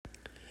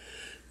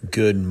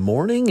Good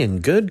morning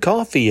and good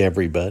coffee,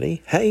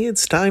 everybody. Hey,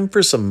 it's time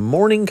for some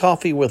morning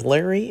coffee with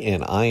Larry,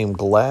 and I am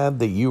glad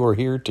that you are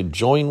here to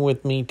join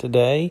with me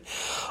today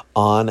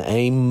on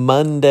a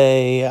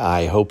Monday.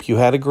 I hope you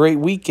had a great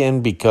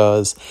weekend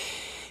because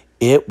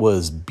it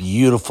was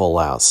beautiful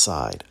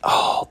outside.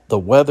 Oh, the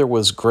weather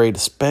was great,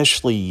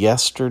 especially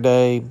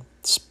yesterday.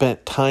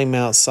 Spent time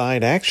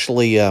outside.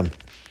 Actually,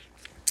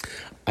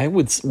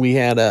 we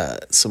had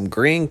some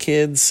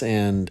grandkids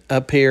and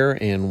up here,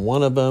 and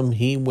one of them,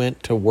 he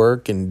went to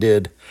work and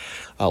did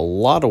a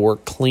lot of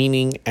work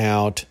cleaning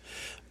out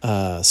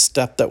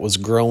stuff that was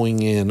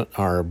growing in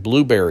our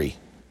blueberry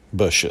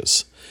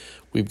bushes.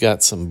 We've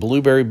got some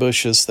blueberry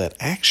bushes that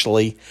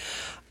actually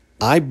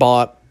I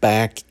bought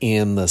back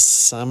in the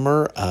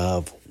summer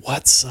of,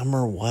 what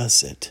summer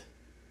was it?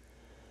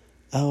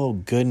 Oh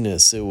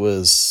goodness,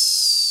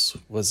 was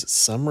it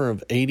summer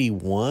of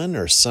 81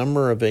 or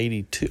summer of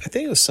 82? I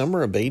think it was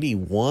summer of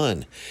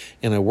 81.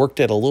 And I worked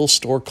at a little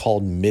store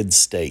called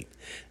Midstate,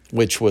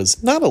 which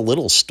was not a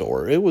little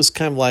store. It was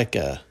kind of like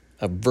a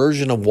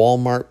version of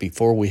Walmart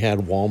before we had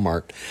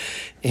Walmart.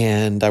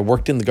 And I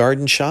worked in the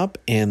garden shop,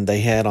 and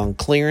they had on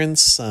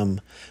clearance some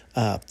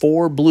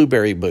 4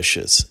 blueberry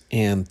bushes,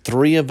 and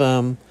 3 of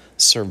them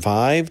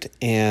survived,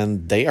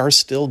 and they are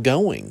still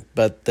going.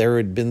 But there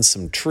had been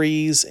some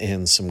trees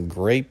and some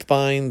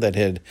grapevine that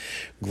had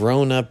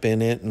grown up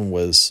in it and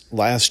was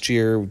last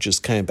year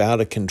just kind of out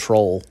of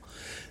control.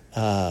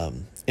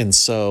 And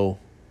so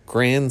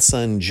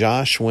grandson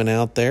Josh went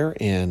out there,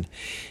 and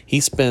he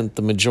spent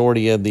the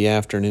majority of the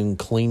afternoon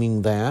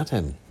cleaning that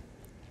and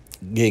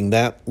getting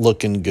that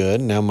looking good.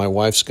 Now my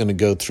wife's going to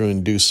go through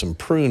and do some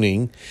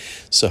pruning,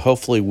 so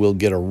hopefully we'll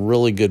get a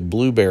really good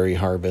blueberry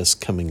harvest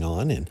coming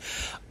on. And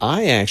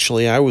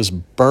I was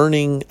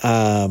burning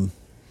the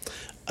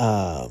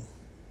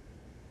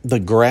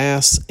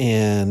grass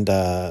and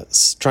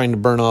trying to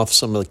burn off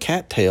some of the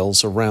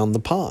cattails around the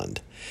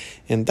pond.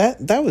 And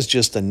that was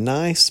just a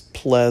nice,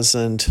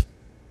 pleasant,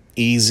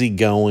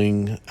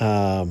 easygoing,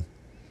 fun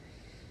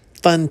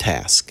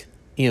task.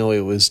 You know,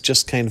 it was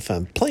just kind of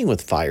fun. Playing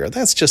with fire,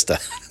 that's just a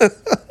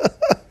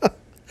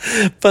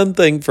fun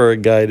thing for a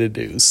guy to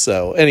do.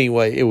 So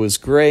anyway, it was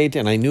great,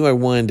 and I knew I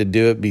wanted to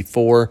do it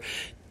before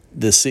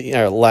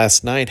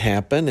last night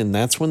happened, and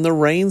that's when the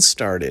rain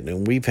started.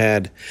 And we've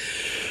had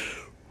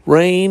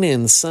rain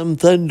and some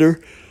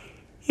thunder,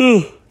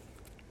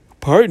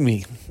 pardon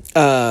me,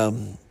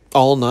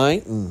 all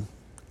night, and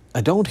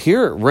I don't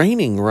hear it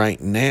raining right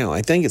now.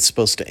 I think it's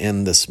supposed to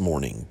end this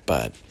morning,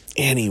 but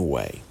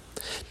anyway.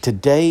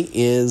 Today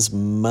is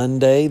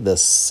Monday, the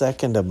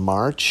 2nd of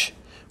March.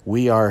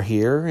 We are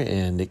here,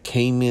 and it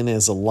came in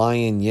as a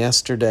lion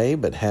yesterday,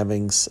 but a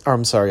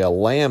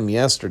lamb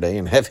yesterday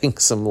and having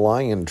some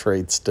lion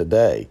traits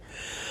today.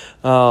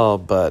 Oh,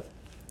 but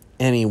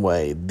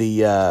anyway,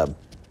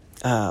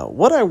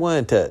 what I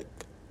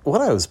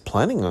was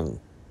planning on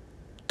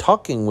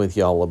talking with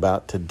y'all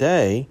about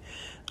today,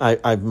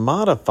 I've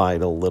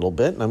modified a little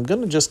bit, and I'm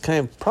going to just kind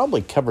of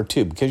probably cover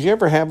 2, because you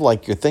ever have,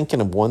 like, you're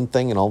thinking of one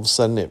thing and all of a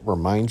sudden it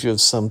reminds you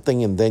of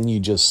something, and then you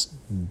just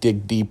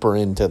dig deeper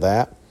into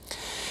that.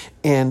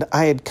 And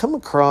I had come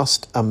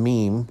across a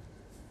meme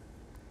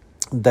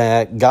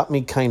that got me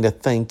kind of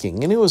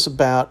thinking, and it was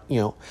about,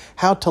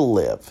 how to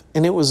live.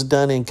 And it was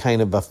done in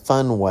kind of a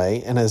fun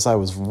way. And as I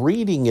was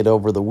reading it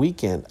over the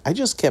weekend, I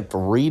just kept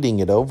reading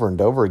it over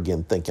and over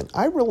again, thinking,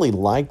 I really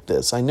like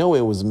this. I know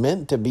it was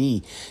meant to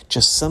be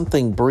just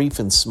something brief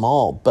and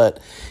small, but,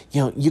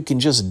 you can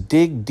just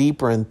dig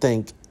deeper and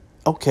think,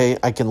 okay,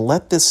 I can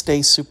let this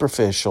stay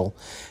superficial,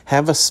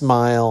 have a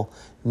smile,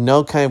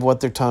 know kind of what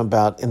they're talking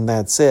about, and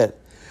that's it.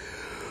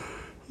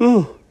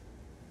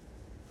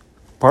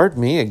 Pardon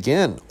me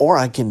again. Or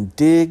I can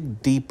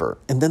dig deeper.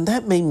 And then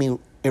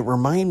it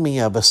reminded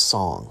me of a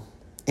song.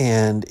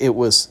 And it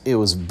was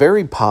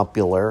very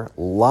popular.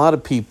 A lot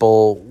of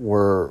people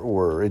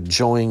were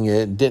enjoying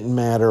it. It didn't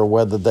matter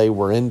whether they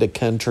were into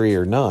country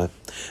or not.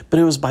 But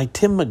it was by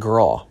Tim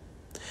McGraw.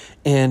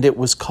 And it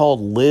was called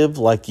Live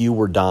Like You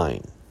Were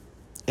Dying.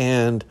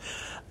 And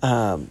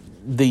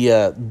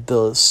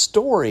the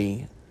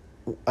story,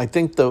 I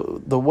think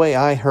the way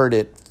I heard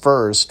it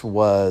first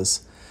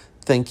was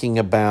thinking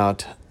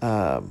about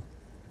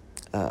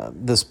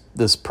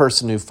this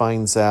person who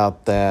finds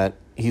out that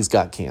he's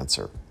got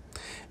cancer,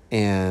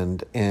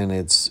 and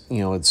it's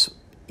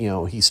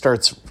he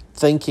starts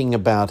thinking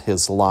about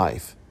his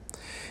life,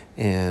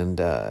 and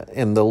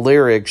the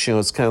lyrics,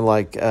 it's kind of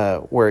like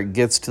where it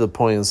gets to the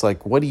point, it's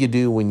like, what do you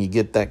do when you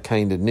get that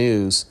kind of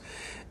news?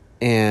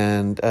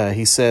 And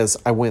he says,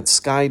 I went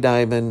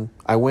skydiving,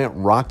 I went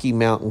Rocky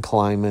Mountain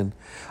climbing,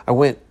 I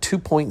went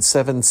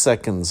 2.7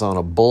 seconds on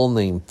a bull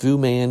named Fu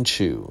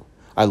Manchu.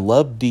 I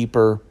loved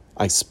deeper,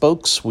 I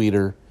spoke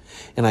sweeter,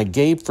 and I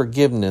gave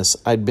forgiveness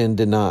I'd been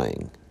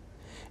denying.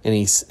 And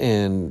he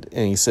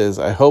says,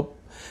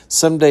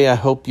 someday I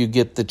hope you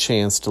get the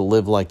chance to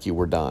live like you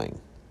were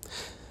dying.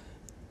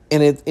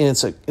 And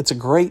it's a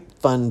great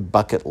fun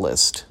bucket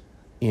list,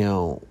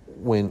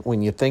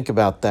 when you think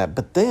about that.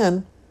 But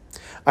then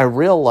I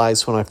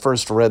realized when I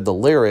first read the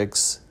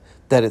lyrics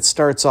that it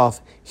starts off,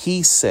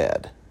 he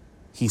said,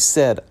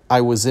 I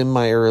was in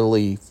my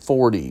early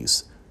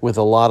 40s with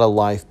a lot of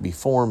life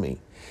before me.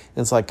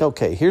 And it's like,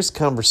 okay, here's a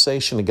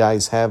conversation a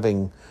guy's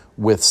having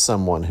with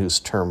someone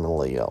who's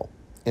terminally ill.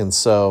 And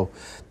so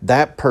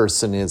that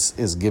person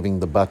is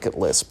giving the bucket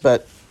list.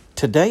 But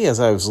today,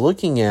 as I was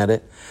looking at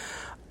it,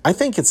 I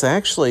think it's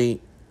the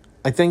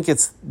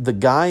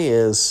guy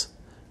is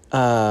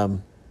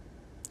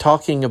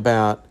talking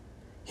about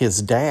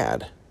his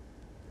dad.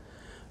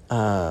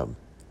 And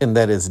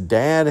that his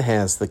dad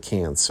has the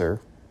cancer.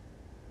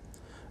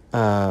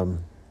 But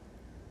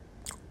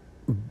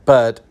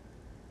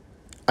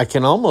I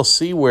can almost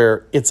see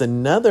where it's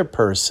another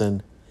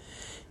person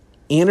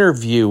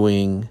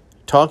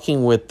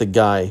talking with the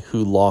guy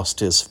who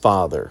lost his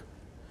father.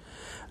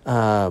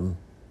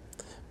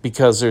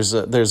 Because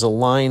there's a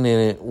line in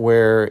it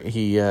where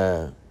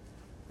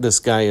this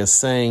guy is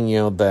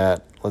saying,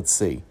 that, let's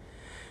see,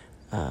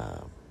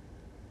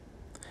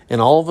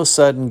 and all of a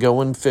sudden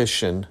going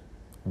fishing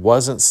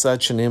wasn't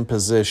such an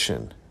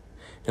imposition.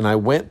 And I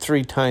went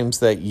 3 times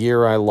that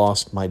year I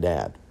lost my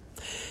dad.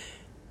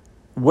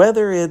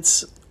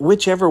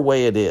 Whichever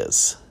way it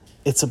is,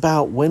 it's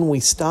about when we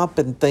stop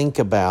and think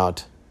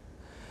about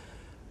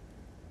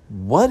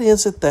what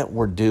is it that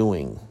we're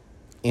doing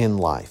in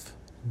life,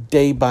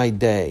 day by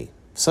day,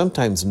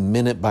 sometimes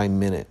minute by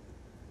minute.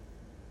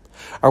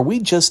 Are we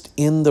just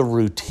in the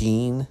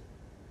routine?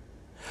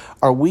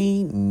 Are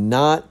we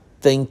not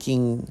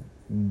thinking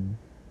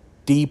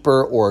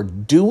deeper or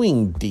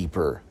doing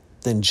deeper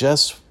than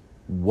just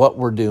what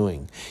we're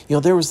doing?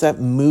 There was that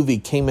movie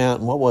came out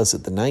in, what was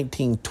it, the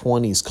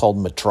 1920s called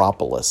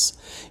Metropolis.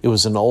 It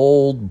was an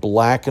old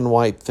black and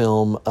white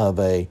film of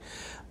a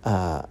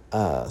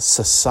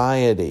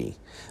society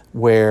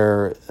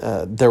where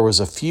there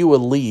was a few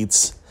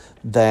elites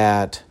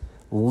that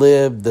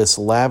lived this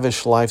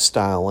lavish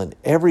lifestyle, and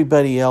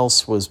everybody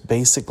else was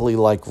basically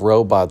like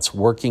robots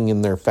working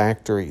in their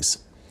factories.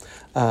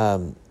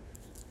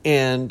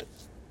 And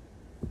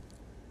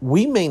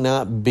we may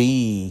not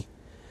be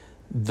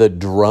the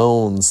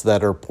drones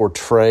that are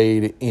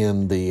portrayed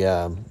in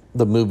the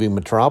movie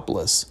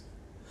Metropolis,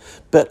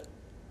 but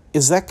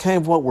is that kind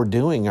of what we're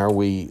doing? Are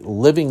we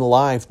living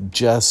life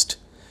just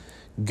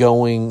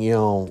going,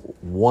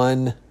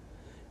 one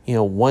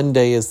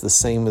day is the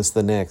same as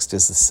the next,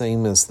 is the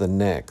same as the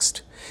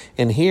next?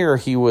 And here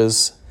he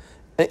was,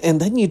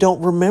 and then you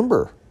don't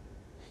remember.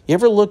 You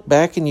ever look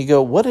back and you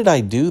go, what did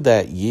I do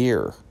that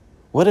year?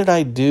 What did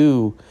I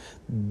do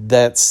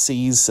that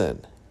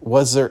season?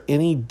 Was there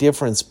any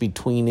difference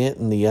between it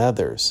and the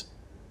others?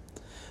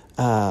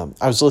 I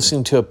was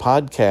listening to a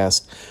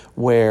podcast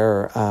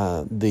where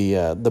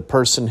the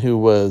person who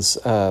was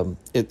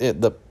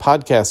the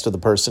podcast of the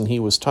person, he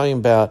was talking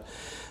about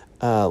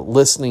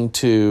listening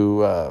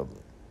to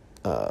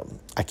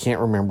I can't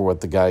remember what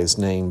the guy's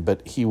name,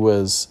 but he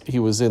was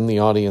in the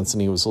audience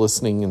and he was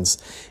listening,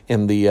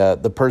 and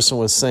the person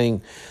was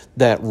saying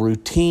that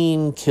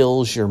routine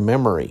kills your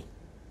memory.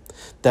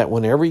 That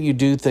whenever you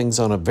do things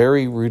on a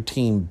very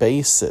routine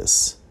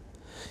basis,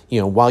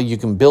 while you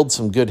can build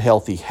some good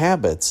healthy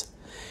habits,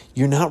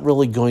 you're not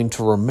really going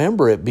to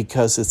remember it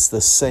because it's the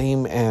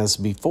same as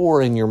before,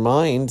 and your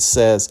mind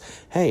says,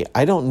 hey,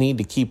 I don't need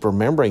to keep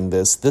remembering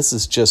this. This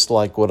is just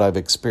like what I've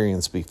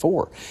experienced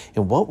before.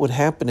 And what would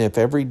happen if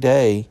every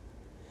day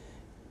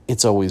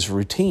it's always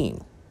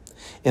routine?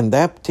 And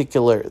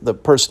the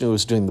person who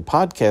was doing the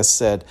podcast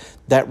said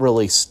that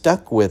really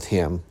stuck with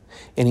him,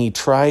 and he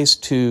tries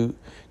to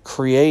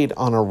create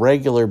on a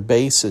regular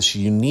basis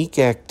unique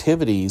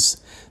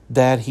activities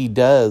that he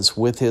does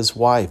with his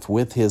wife,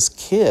 with his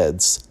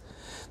kids,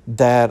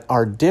 that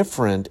are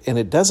different. And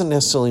it doesn't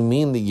necessarily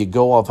mean that you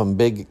go off on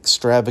big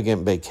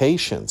extravagant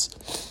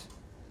vacations,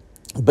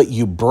 but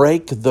you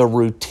break the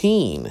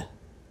routine.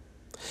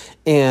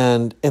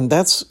 And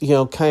that's,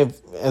 kind of,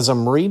 as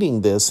I'm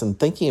reading this and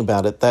thinking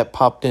about it, that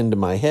popped into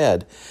my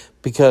head,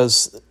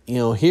 because,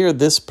 here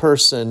this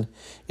person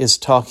is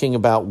talking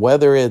about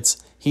whether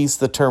he's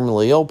the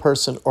terminally ill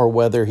person, or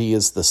whether he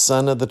is the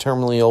son of the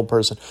terminally ill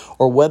person,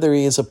 or whether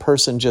he is a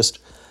person just,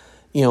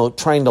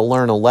 trying to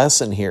learn a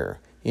lesson here.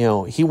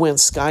 He went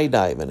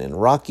skydiving and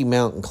Rocky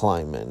Mountain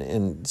climbing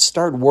and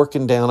started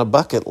working down a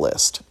bucket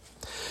list.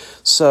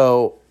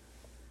 So,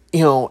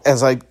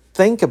 as I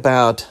think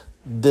about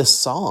this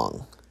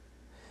song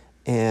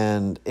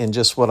and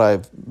just what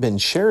I've been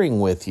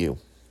sharing with you,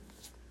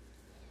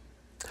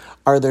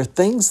 are there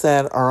things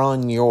that are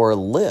on your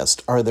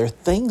list? Are there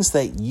things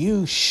that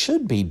you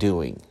should be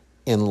doing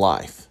in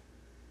life?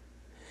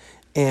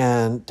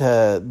 And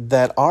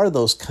that are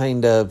those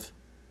kind of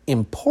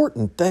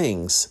important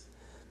things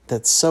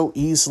that so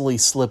easily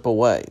slip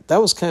away. That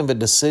was kind of a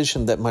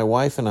decision that my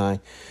wife and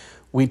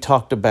we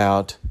talked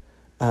about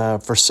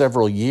for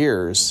several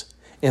years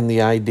in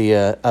the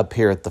idea up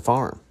here at the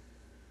farm.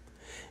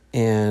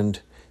 And,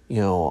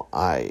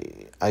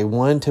 I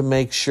wanted to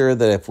make sure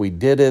that if we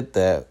did it,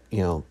 that,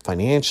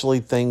 financially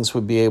things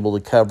would be able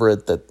to cover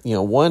it, that,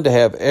 wanted to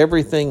have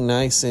everything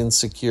nice and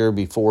secure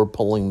before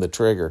pulling the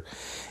trigger.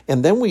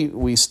 And then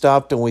we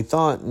stopped and we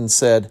thought and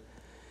said,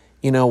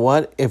 you know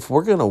what? If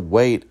we're going to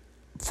wait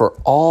for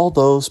all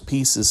those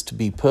pieces to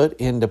be put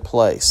into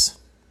place,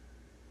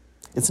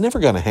 it's never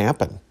going to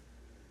happen.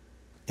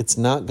 It's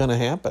not going to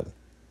happen.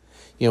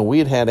 We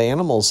had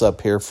animals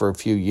up here for a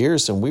few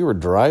years and we were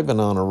driving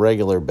on a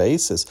regular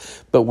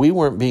basis, but we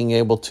weren't being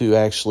able to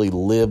actually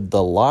live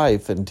the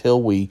life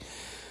until we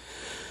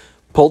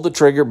pulled the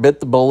trigger, bit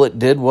the bullet,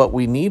 did what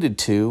we needed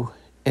to,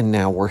 and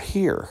now we're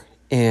here.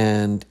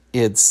 And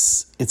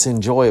it's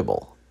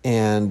enjoyable.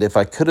 And if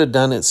I could have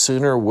done it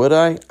sooner, would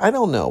I? I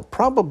don't know.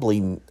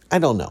 Probably, I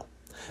don't know.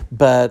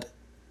 But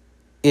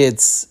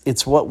it's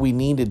what we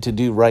needed to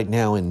do right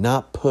now and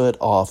not put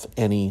off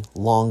any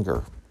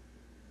longer.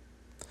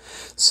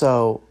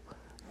 So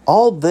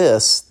all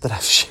this that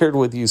I've shared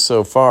with you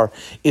so far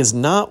is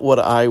not what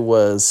I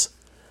was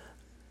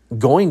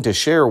going to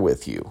share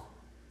with you.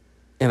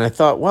 And I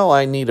thought, well,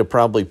 I need to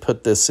probably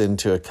put this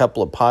into a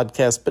couple of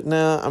podcasts, but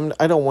no,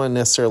 I don't want to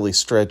necessarily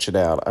stretch it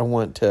out. I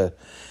want to,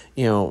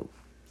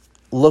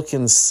 look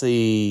and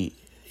see,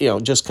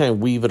 just kind of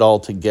weave it all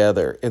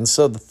together. And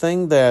so the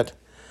thing that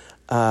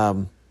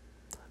I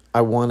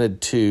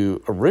wanted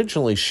to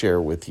originally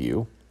share with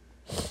you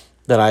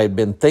that I had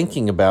been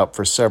thinking about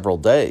for several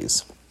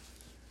days,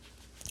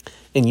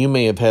 and you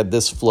may have had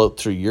this float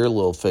through your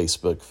little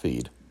Facebook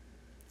feed,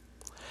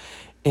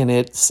 and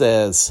it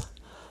says,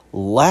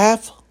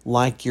 laugh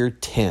like you're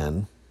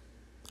 10,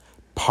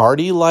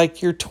 party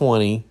like you're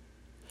 20,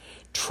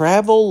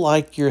 travel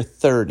like you're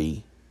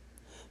 30,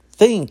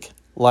 think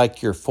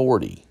like you're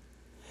 40,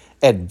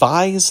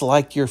 advise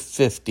like you're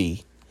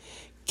 50,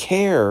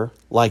 care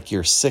like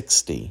you're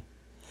 60,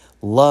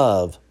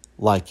 love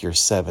like you're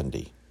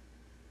 70.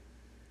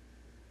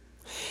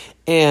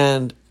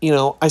 And,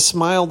 I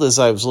smiled as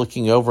I was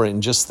looking over it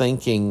and just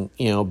thinking,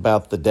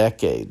 about the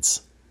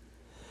decades.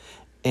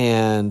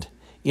 And,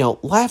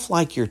 laugh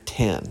like you're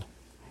 10.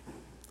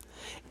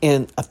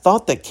 And a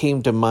thought that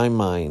came to my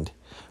mind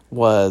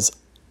was,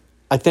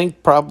 I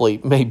think probably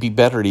maybe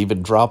better to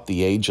even drop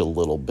the age a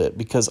little bit,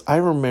 because I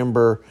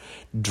remember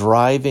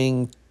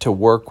driving to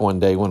work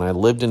one day when I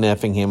lived in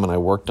Effingham and I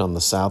worked on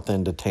the south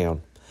end of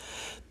town.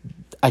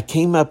 I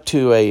came up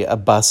to a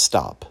bus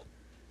stop,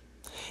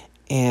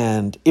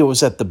 and it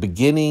was at the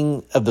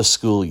beginning of the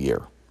school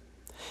year.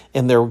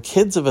 And there were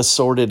kids of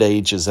assorted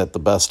ages at the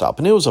bus stop.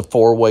 And it was a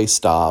 4-way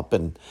stop.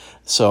 And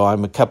so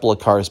I'm a couple of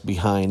cars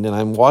behind. And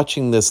I'm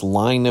watching this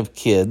line of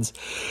kids.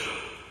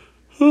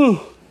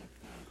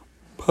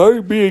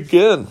 Pardon me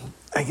again.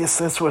 I guess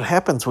that's what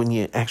happens when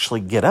you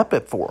actually get up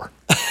at 4.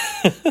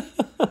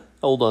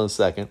 Hold on a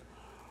second.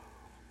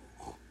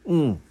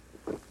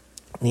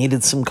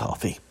 Needed some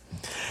coffee.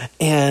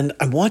 And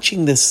I'm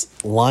watching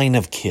this line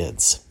of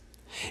kids.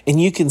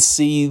 And you can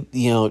see,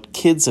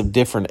 kids of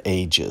different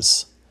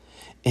ages.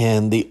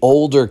 And the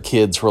older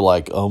kids were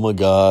like, oh my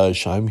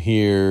gosh, I'm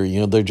here.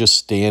 They're just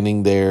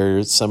standing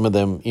there. Some of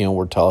them,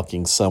 were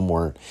talking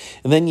somewhere.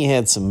 And then you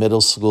had some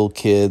middle school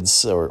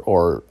kids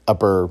or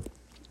upper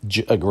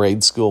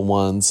grade school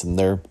ones. And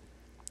they're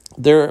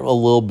a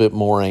little bit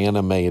more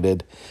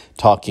animated,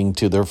 talking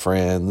to their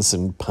friends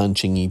and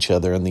punching each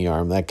other in the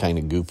arm, that kind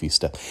of goofy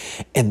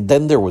stuff. And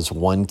then there was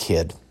one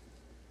kid.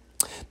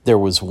 There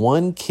was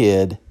one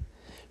kid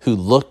who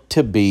looked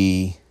to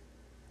be,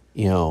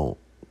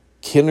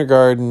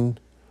 kindergarten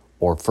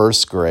or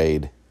first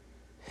grade,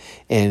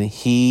 and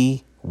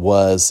he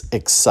was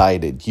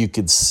excited. You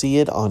could see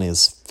it on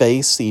his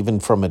face, even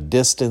from a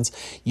distance.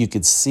 You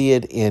could see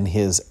it in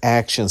his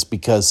actions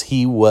because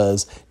he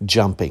was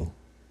jumping.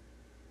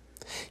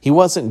 He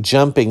wasn't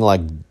jumping like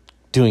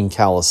doing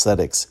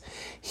calisthenics.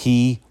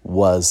 He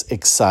was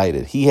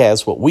excited. He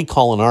has what we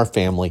call in our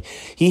family,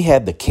 he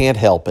had the can't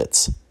help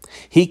it's.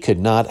 He could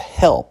not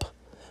help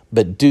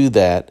but do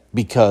that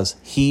because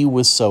he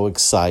was so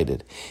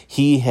excited.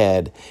 He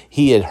had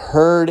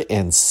heard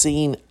and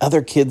seen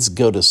other kids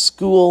go to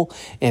school,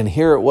 and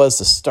here it was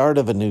the start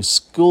of a new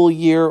school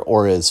year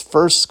or his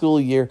first school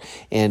year,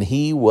 and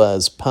he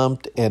was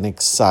pumped and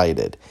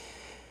excited.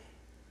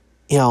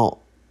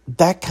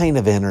 That kind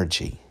of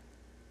energy.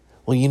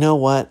 Well, you know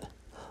what?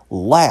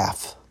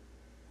 Laugh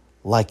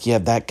like you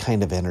have that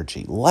kind of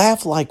energy.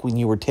 Laugh like when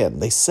you were 10.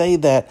 They say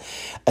that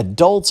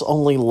adults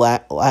only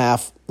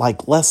laugh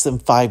like less than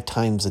 5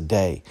 times a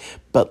day,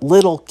 but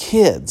little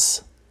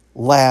kids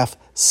laugh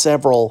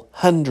several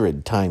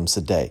hundred times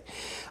a day.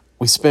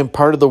 We spent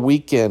part of the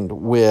weekend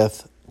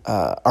with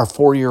our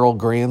 4-year-old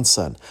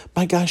grandson.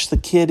 My gosh, the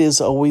kid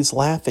is always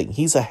laughing.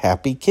 He's a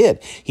happy kid.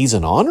 He's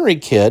an ornery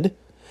kid,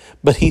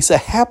 but he's a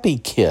happy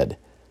kid.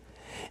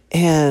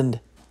 And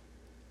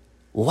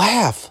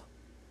laugh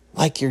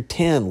like you're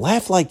 10.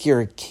 Laugh like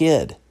you're a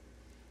kid.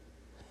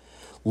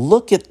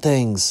 Look at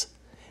things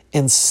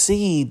and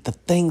see the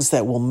things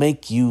that will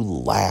make you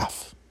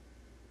laugh.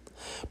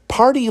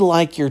 Party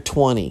like you're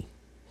 20.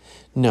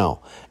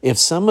 No, if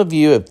some of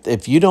you,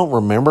 if you don't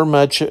remember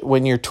much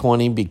when you're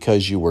 20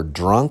 because you were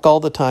drunk all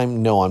the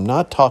time, no, I'm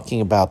not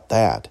talking about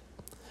that.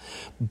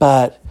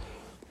 But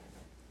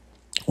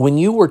when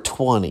you were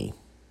 20,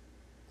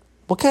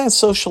 what kind of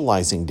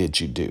socializing did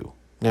you do?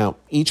 Now,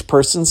 each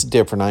person's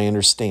different, I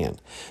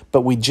understand,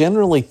 but we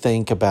generally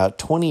think about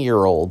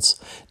 20-year-olds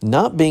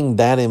not being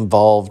that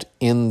involved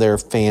in their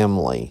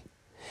family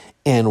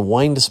and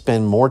wanting to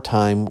spend more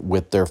time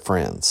with their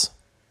friends.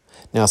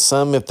 Now,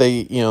 some, if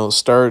they,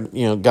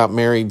 got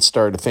married,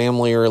 started a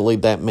family early,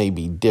 that may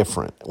be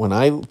different. When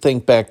I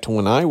think back to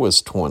when I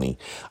was 20,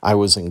 I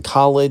was in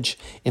college,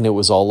 and it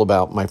was all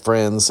about my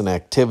friends and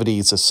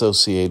activities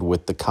associated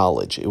with the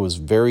college. It was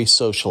very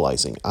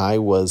socializing. I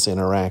was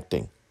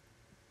interacting.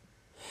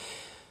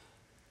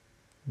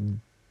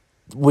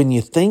 When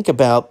you think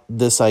about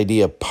this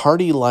idea,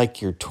 party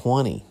like you're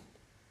 20,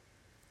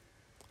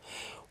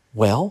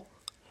 well,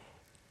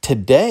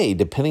 today,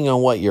 depending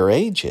on what your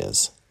age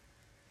is,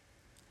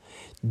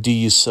 do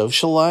you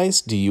socialize?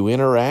 Do you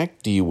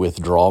interact? Do you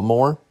withdraw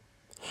more?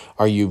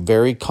 Are you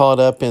very caught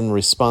up in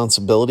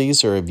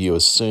responsibilities, or have you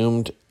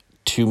assumed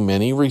too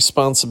many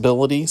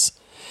responsibilities?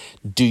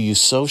 Do you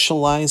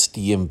socialize?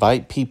 Do you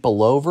invite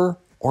people over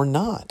or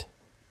not?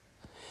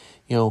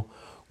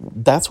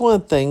 That's one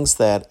of the things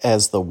that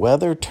as the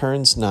weather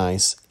turns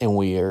nice and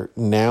we are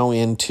now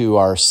into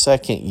our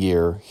second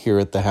year here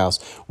at the house,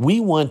 we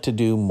want to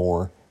do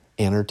more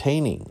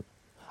entertaining.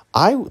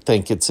 I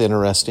think it's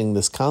interesting,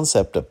 this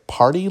concept of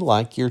party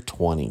like you're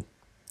 20.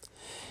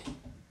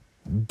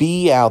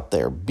 Be out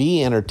there,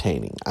 be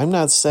entertaining. I'm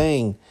not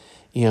saying,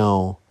 be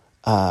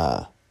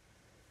a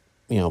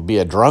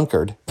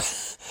drunkard.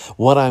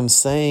 What I'm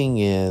saying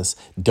is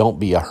don't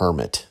be a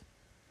hermit.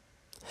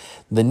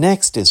 The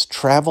next is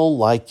travel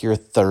like you're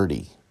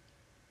 30.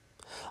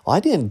 Well, I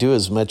didn't do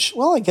as much.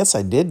 Well, I guess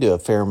I did do a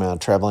fair amount of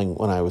traveling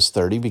when I was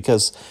 30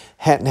 because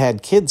hadn't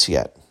had kids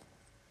yet.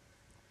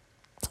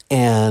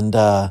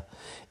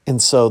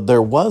 And so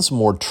there was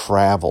more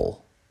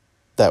travel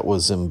that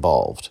was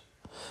involved.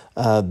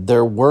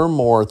 There were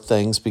more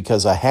things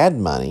because I had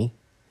money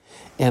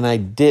and I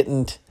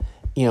didn't,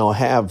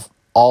 have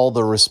all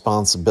the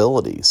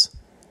responsibilities.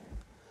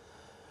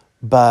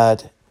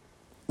 But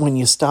when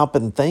you stop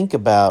and think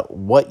about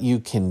what you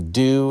can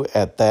do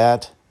at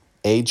that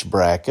age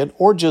bracket,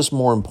 or just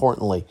more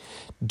importantly,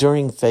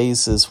 during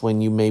phases when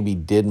you maybe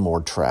did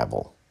more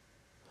travel,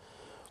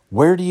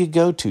 where do you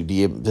go to?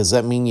 Does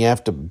that mean you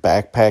have to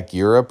backpack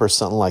Europe or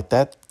something like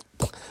that?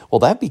 Well,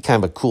 that'd be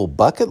kind of a cool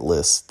bucket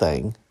list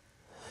thing.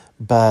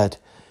 But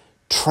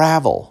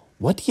travel,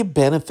 what do you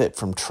benefit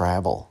from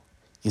travel?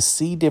 You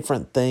see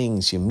different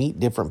things, you meet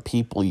different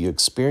people, you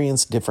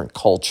experience different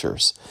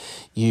cultures.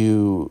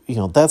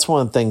 That's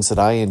one of the things that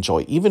I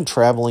enjoy, even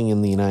traveling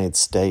in the United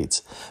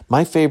States.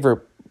 My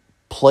favorite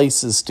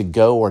places to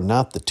go are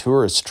not the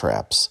tourist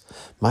traps.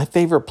 My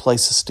favorite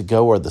places to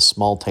go are the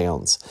small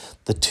towns,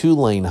 the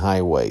 2-lane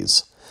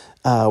highways,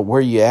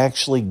 where you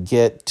actually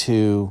get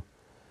to,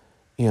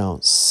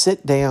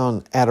 sit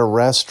down at a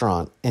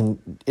restaurant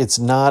and it's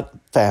not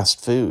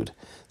fast food.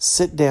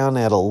 Sit down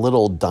at a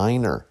little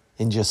diner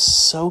and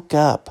just soak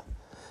up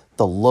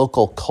the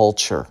local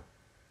culture.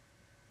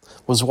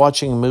 Was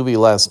watching a movie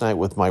last night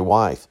with my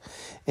wife,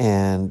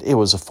 and it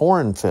was a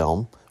foreign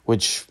film,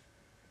 which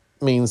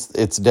means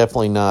it's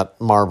definitely not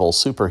Marvel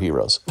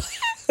superheroes.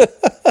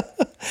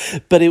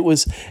 But it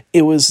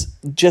was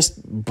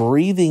just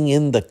breathing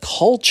in the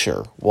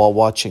culture while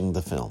watching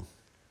the film.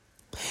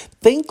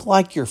 Think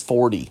like you're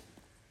 40.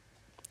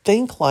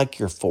 Think like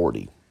you're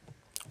 40.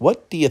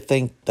 What do you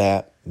think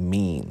that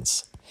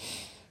means?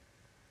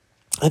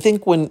 I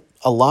think when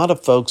a lot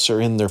of folks are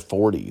in their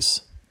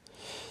 40s,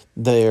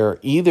 they're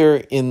either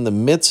in the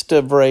midst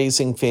of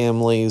raising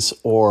families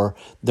or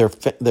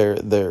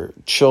their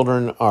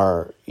children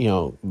are,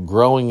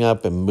 growing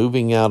up and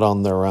moving out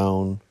on their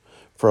own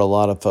for a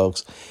lot of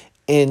folks.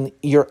 And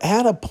you're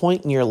at a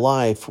point in your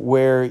life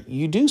where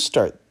you do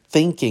start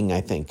thinking,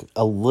 I think,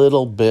 a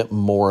little bit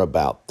more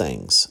about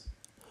things.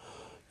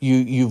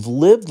 You've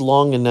lived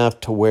long enough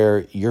to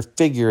where you're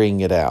figuring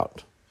it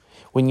out.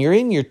 When you're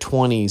in your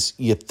 20s,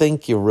 you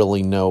think you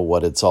really know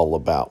what it's all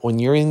about. When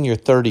you're in your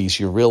 30s,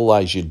 you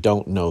realize you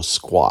don't know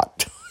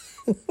squat.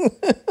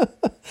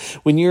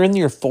 When you're in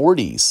your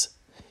 40s,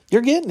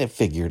 you're getting it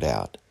figured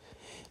out.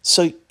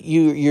 So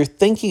you're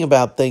thinking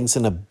about things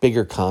in a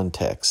bigger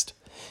context.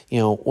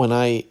 When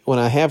I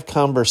have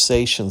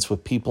conversations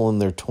with people in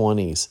their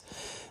 20s,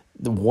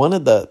 one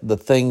of the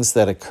things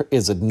that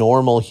is a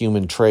normal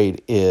human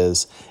trait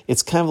is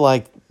it's kind of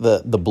like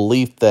the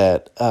belief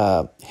that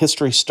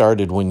history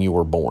started when you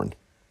were born.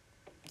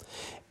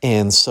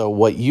 And so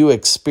what you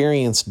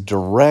experienced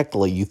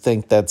directly, you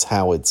think that's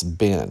how it's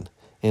been.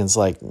 And it's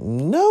like,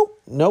 nope,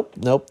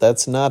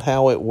 that's not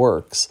how it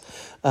works.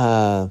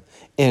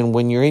 And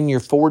when you're in your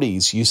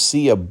 40s, you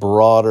see a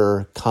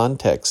broader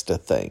context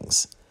of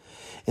things.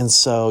 And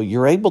so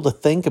you're able to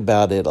think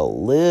about it a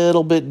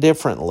little bit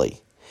differently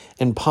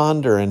and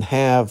ponder and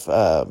have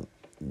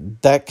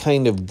that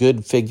kind of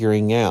good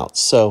figuring out.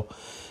 So,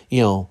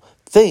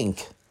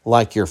 think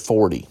like you're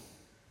 40.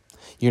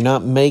 You're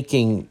not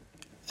making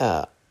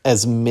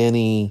as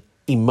many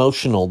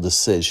emotional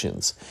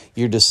decisions.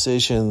 Your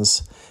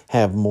decisions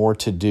have more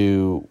to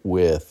do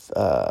with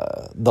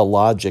the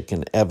logic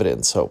and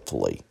evidence,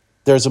 hopefully.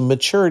 There's a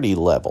maturity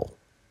level.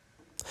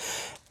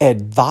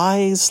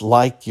 Advise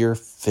like you're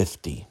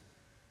 50.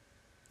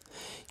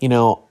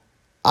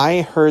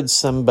 I heard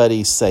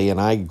somebody say, and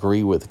I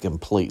agree with it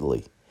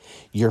completely,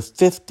 your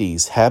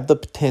 50s have the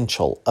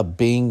potential of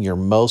being your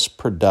most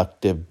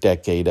productive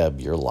decade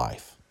of your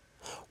life.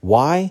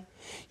 Why?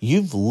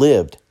 You've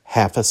lived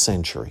half a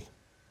century.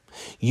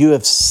 You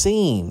have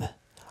seen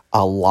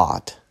a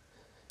lot.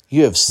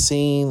 You have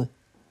seen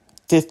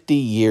 50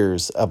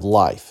 years of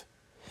life,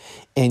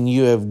 and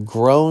you have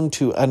grown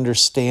to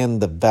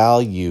understand the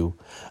value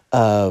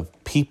of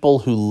people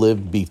who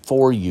lived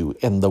before you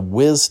and the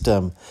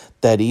wisdom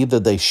that either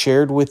they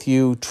shared with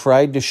you,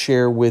 tried to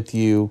share with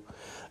you.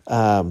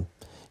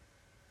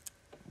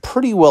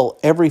 Pretty well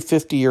every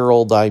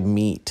 50-year-old I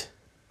meet,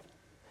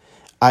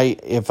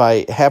 if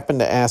I happen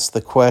to ask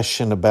the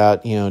question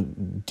about,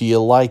 do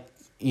you like,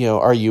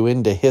 are you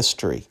into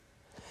history?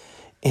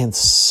 And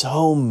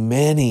so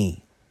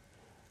many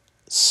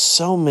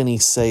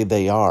say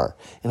they are.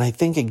 And I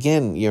think,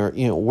 again,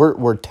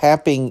 we're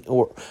tapping,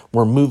 or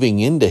we're moving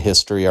into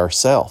history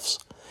ourselves.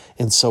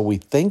 And so we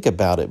think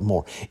about it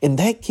more. And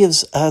that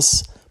gives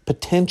us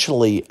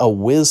potentially a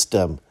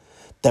wisdom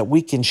that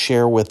we can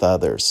share with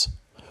others.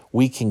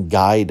 We can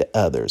guide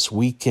others.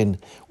 We can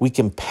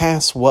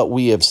pass what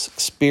we have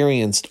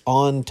experienced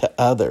on to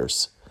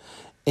others.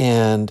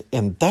 And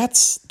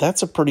that's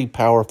a pretty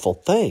powerful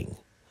thing.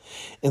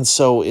 And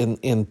so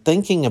in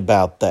thinking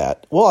about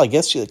that, well, I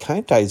guess it kind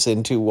of ties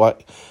into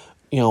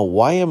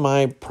why am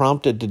I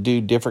prompted to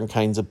do different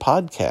kinds of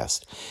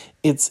podcasts?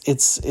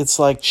 It's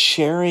like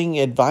sharing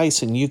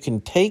advice, and you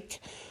can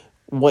take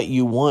what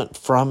you want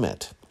from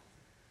it.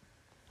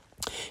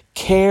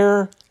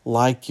 Care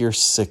like you're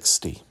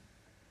 60.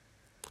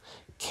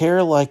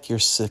 Care like you're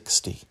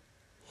 60.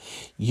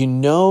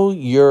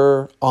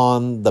 You're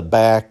on the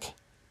back,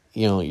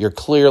 you're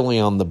clearly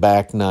on the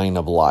back nine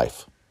of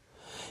life.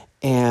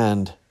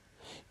 And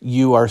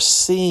you are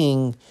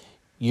seeing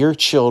your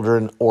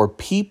children or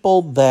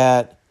people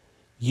that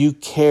you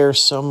care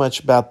so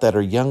much about that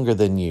are younger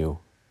than you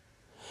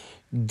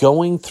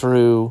going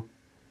through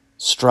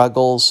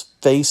struggles,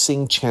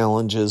 facing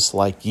challenges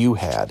like you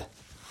had.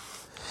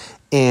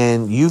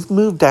 And you've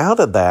moved out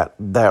of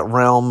that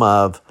realm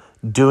of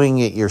doing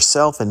it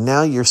yourself, and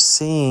now you're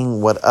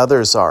seeing what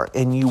others are,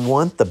 and you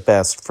want the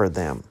best for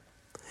them.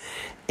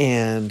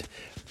 And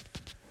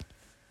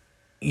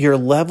your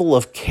level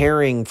of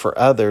caring for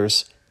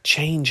others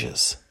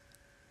changes.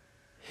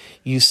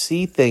 You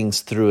see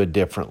things through a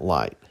different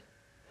light.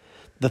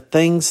 The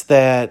things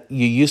that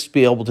you used to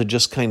be able to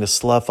just kind of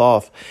slough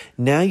off,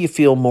 now you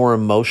feel more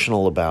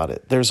emotional about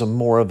it. There's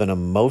more of an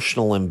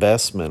emotional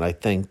investment, I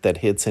think, that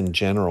hits in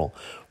general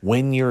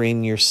when you're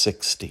in your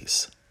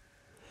 60s.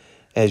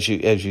 As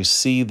you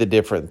see the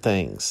different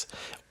things.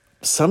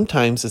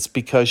 Sometimes it's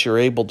because you're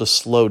able to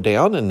slow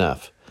down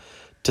enough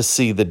to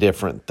see the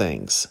different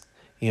things.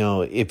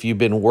 If you've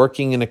been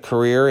working in a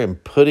career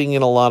and putting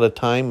in a lot of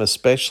time,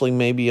 especially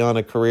maybe on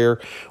a career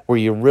where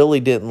you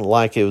really didn't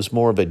like it, was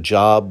more of a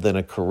job than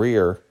a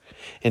career,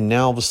 and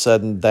now all of a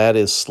sudden that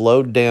is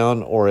slowed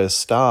down or has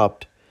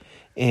stopped,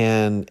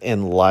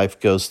 and life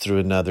goes through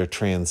another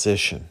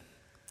transition.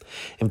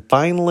 And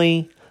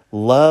finally,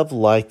 love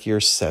like you're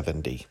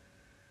 70.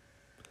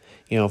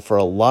 For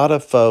a lot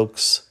of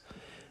folks,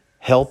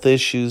 health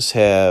issues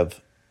have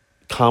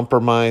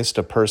compromised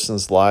a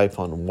person's life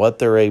on what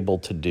they're able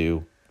to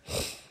do,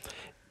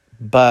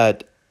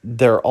 but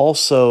they're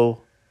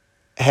also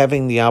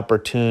having the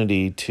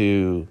opportunity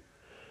to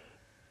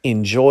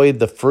enjoy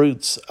the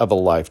fruits of a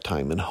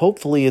lifetime, and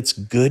hopefully it's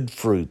good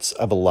fruits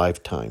of a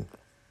lifetime.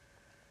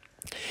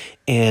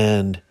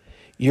 And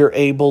you're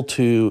able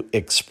to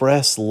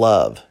express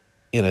love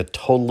in a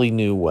totally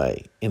new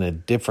way, in a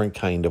different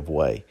kind of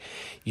way.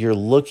 You're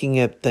looking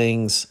at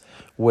things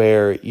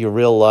where you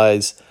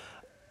realize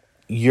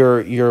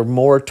you're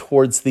more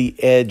towards the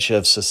edge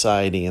of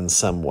society in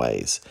some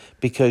ways,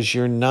 because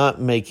you're not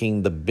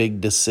making the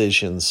big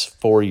decisions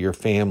for your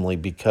family,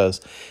 because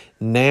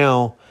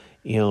now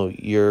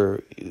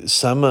you're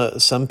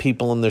some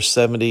people in their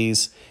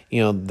 70s,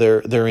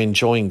 they're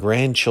enjoying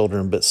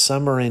grandchildren, but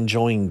some are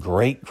enjoying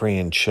great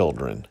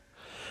grandchildren.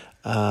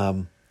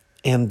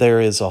 And there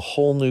is a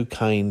whole new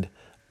kind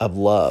of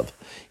love.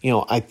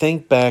 I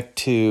think back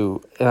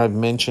to, and I've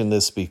mentioned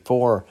this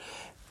before,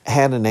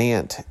 had an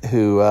aunt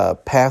who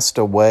passed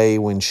away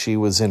when she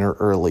was in her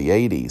early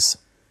 80s.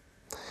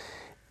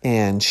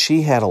 And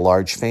she had a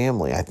large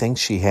family. I think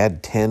she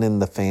had 10 in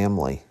the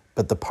family.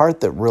 But the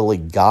part that really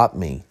got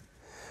me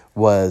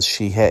was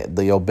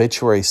the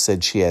obituary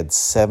said she had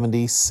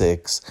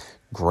 76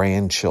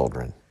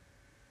 grandchildren.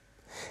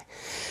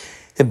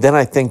 And then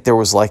I think there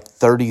was like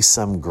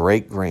 30-some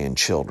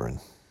great-grandchildren.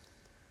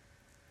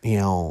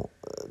 You're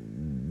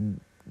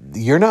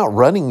not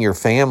running your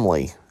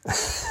family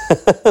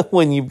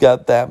when you've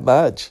got that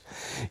much.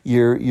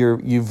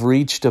 You've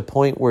reached a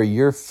point where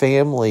your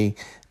family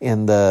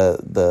and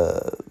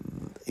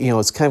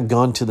it's kind of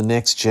gone to the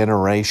next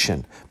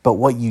generation. But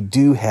what you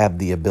do have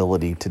the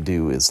ability to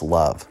do is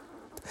love.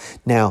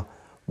 Now,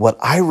 what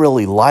I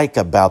really like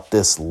about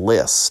this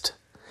list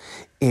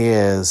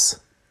is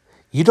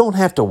you don't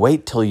have to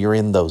wait till you're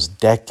in those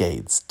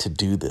decades to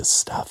do this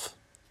stuff.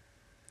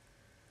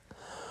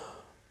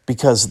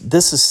 Because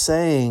this is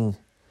saying,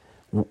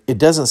 it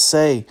doesn't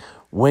say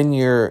when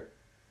you're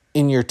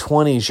in your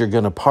 20s, you're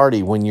going to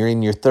party. When you're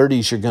in your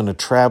 30s, you're going to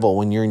travel.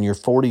 When you're in your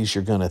 40s,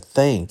 you're going to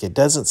think. It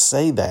doesn't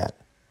say that.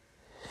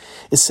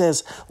 It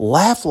says,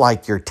 laugh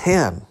like you're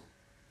 10.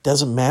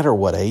 Doesn't matter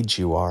what age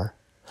you are.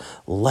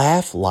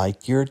 Laugh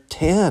like you're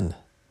 10.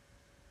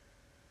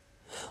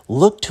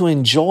 Look to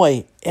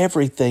enjoy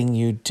everything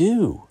you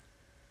do.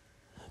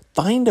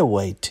 Find a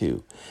way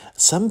to.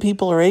 Some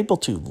people are able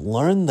to.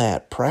 Learn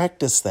that.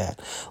 Practice that.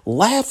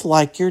 Laugh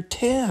like you're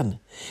 10.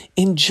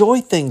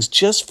 Enjoy things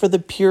just for the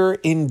pure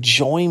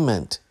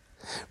enjoyment,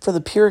 for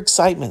the pure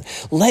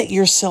excitement. Let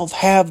yourself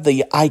have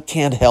the I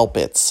can't help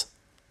it's.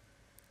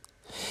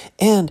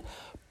 And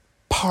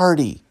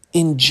party.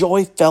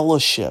 Enjoy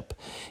fellowship.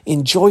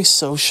 Enjoy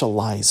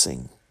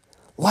socializing.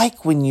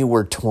 Like when you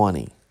were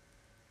 20.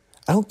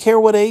 I don't care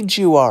what age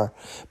you are,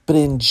 but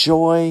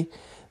enjoy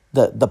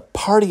the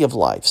party of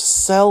life.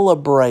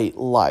 Celebrate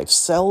life.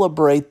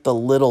 Celebrate the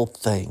little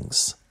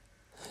things.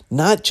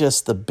 Not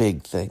just the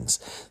big things.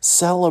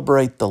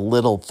 Celebrate the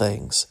little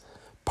things.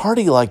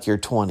 Party like you're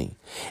 20.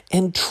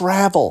 And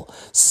travel.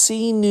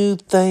 See new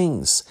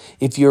things.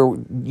 If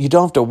you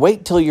don't have to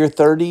wait till your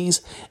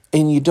 30s,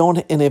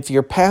 and if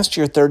you're past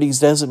your 30s,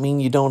 doesn't mean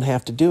you don't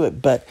have to do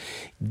it. But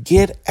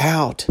get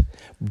out.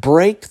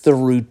 Break the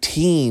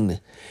routine.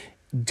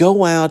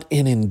 Go out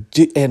and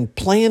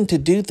plan to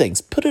do things.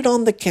 Put it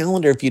on the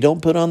calendar. If you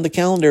don't put it on the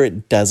calendar,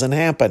 it doesn't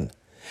happen.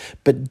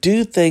 But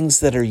do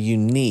things that are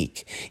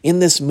unique. In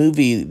this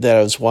movie that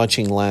I was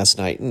watching last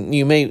night, and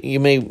you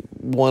may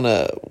want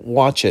to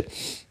watch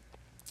it.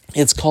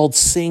 It's called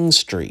Sing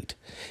Street,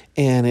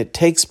 and it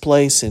takes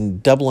place in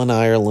Dublin,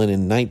 Ireland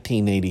in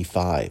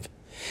 1985.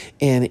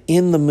 And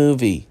in the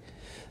movie,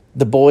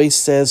 the boy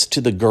says to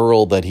the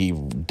girl that he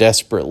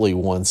desperately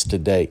wants to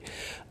date,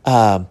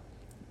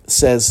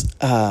 says,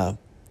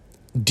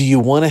 do you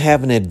want to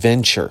have an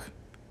adventure?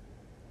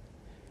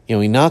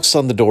 He knocks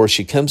on the door.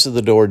 She comes to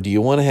the door. Do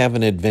you want to have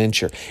an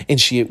adventure?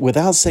 And she,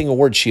 without saying a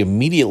word, she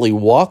immediately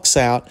walks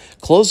out,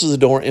 closes the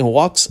door, and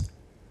walks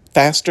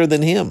faster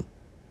than him.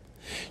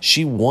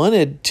 She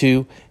wanted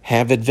to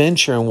have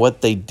adventure, and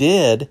what they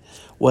did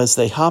was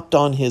they hopped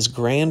on his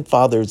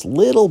grandfather's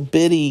little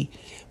bitty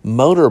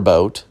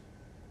motorboat,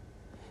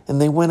 and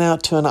they went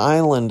out to an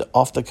island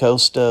off the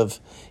coast of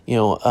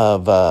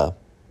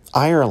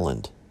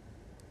Ireland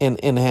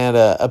and had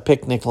a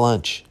picnic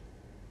lunch.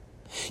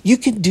 You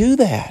can do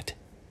that.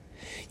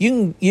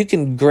 You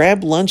can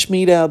grab lunch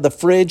meat out of the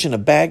fridge and a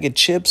bag of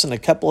chips and a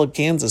couple of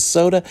cans of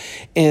soda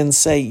and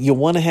say, you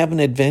want to have an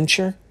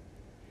adventure?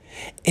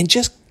 And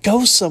just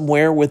go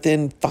somewhere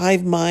within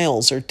 5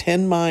 miles or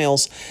 10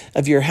 miles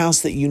of your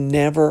house that you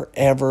never,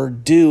 ever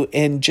do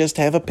and just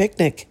have a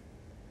picnic.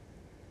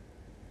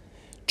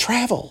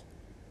 Travel.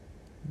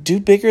 Do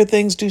bigger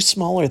things, do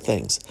smaller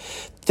things.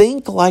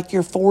 Think like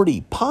you're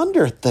 40.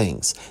 Ponder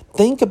things.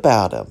 Think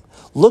about them.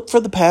 Look for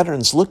the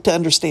patterns. Look to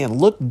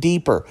understand. Look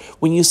deeper.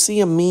 When you see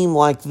a meme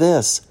like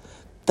this,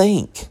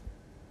 think.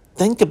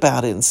 Think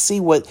about it and see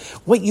what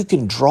you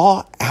can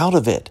draw out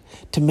of it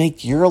to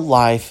make your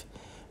life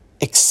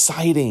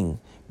exciting,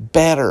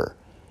 better,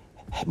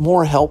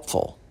 more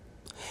helpful.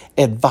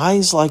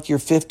 Advise like you're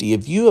 50.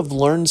 If you have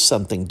learned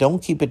something,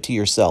 don't keep it to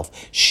yourself.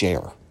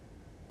 Share.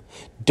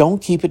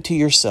 Don't keep it to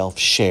yourself.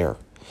 Share.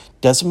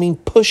 Doesn't mean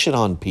push it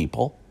on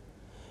people,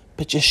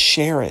 but just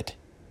share it.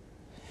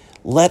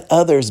 Let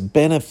others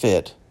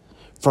benefit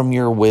from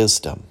your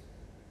wisdom.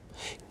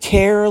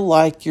 Care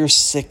like you're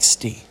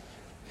 60.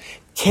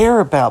 Care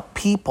about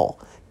people.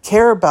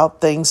 Care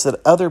about things that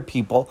other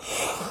people...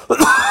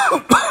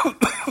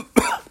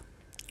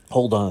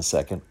 Hold on a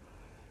second.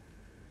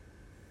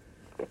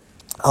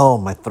 Oh,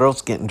 my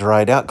throat's getting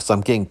dried out because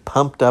I'm getting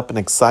pumped up and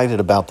excited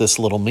about this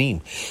little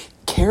meme.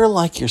 Care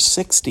like you're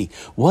 60.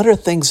 What are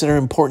things that are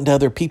important to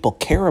other people?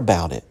 Care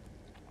about it.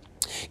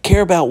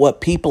 Care about what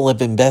people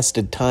have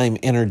invested time,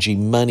 energy,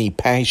 money,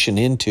 passion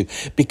into,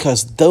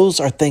 because those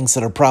are things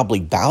that are probably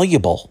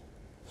valuable.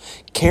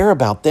 Care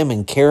about them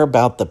and care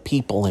about the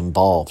people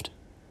involved.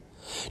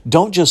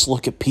 Don't just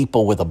look at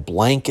people with a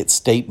blanket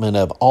statement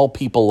of all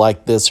people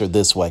like this or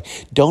this way.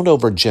 Don't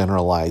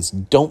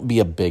overgeneralize. Don't be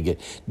a bigot.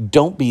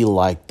 Don't be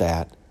like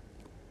that.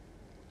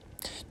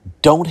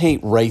 Don't hate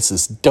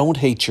races. Don't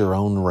hate your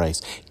own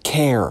race.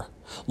 Care.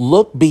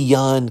 Look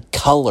beyond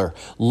color.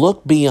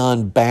 Look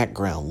beyond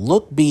background.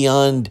 Look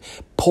beyond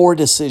poor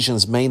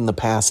decisions made in the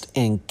past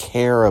and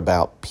care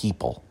about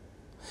people.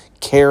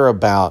 Care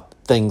about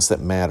things that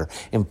matter.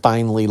 And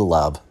finally,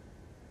 love.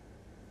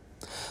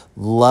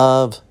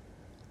 Love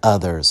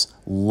others.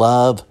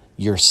 Love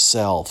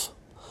yourself.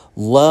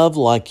 Love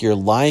like your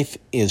life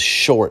is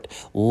short.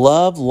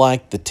 Love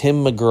like the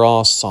Tim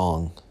McGraw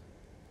song.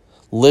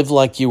 Live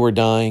like you were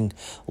dying.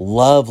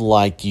 Love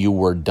like you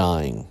were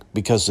dying.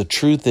 Because the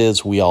truth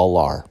is, we all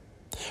are.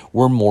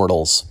 We're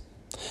mortals.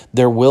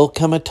 There will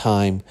come a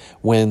time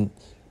when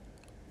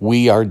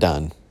we are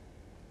done.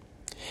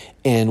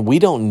 And we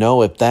don't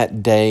know if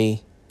that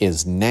day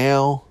is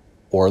now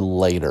or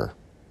later.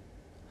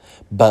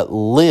 But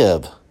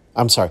love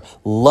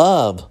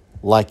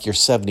like you're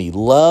 70.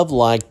 Love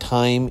like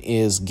time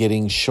is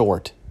getting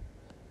short.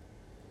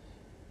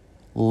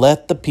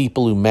 Let the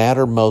people who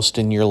matter most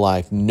in your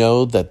life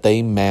know that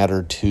they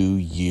matter to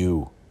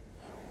you.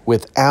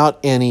 Without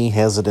any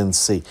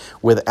hesitancy,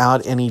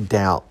 without any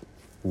doubt,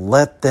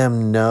 let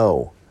them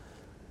know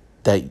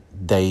that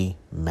they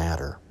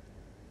matter.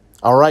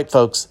 All right,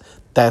 folks,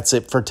 that's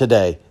it for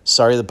today.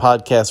 Sorry the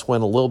podcast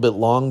went a little bit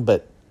long,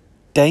 but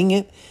dang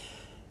it,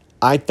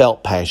 I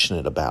felt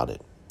passionate about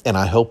it, and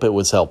I hope it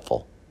was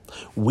helpful.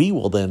 We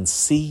will then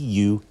see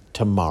you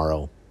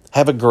tomorrow.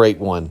 Have a great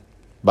one.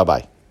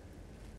 Bye-bye.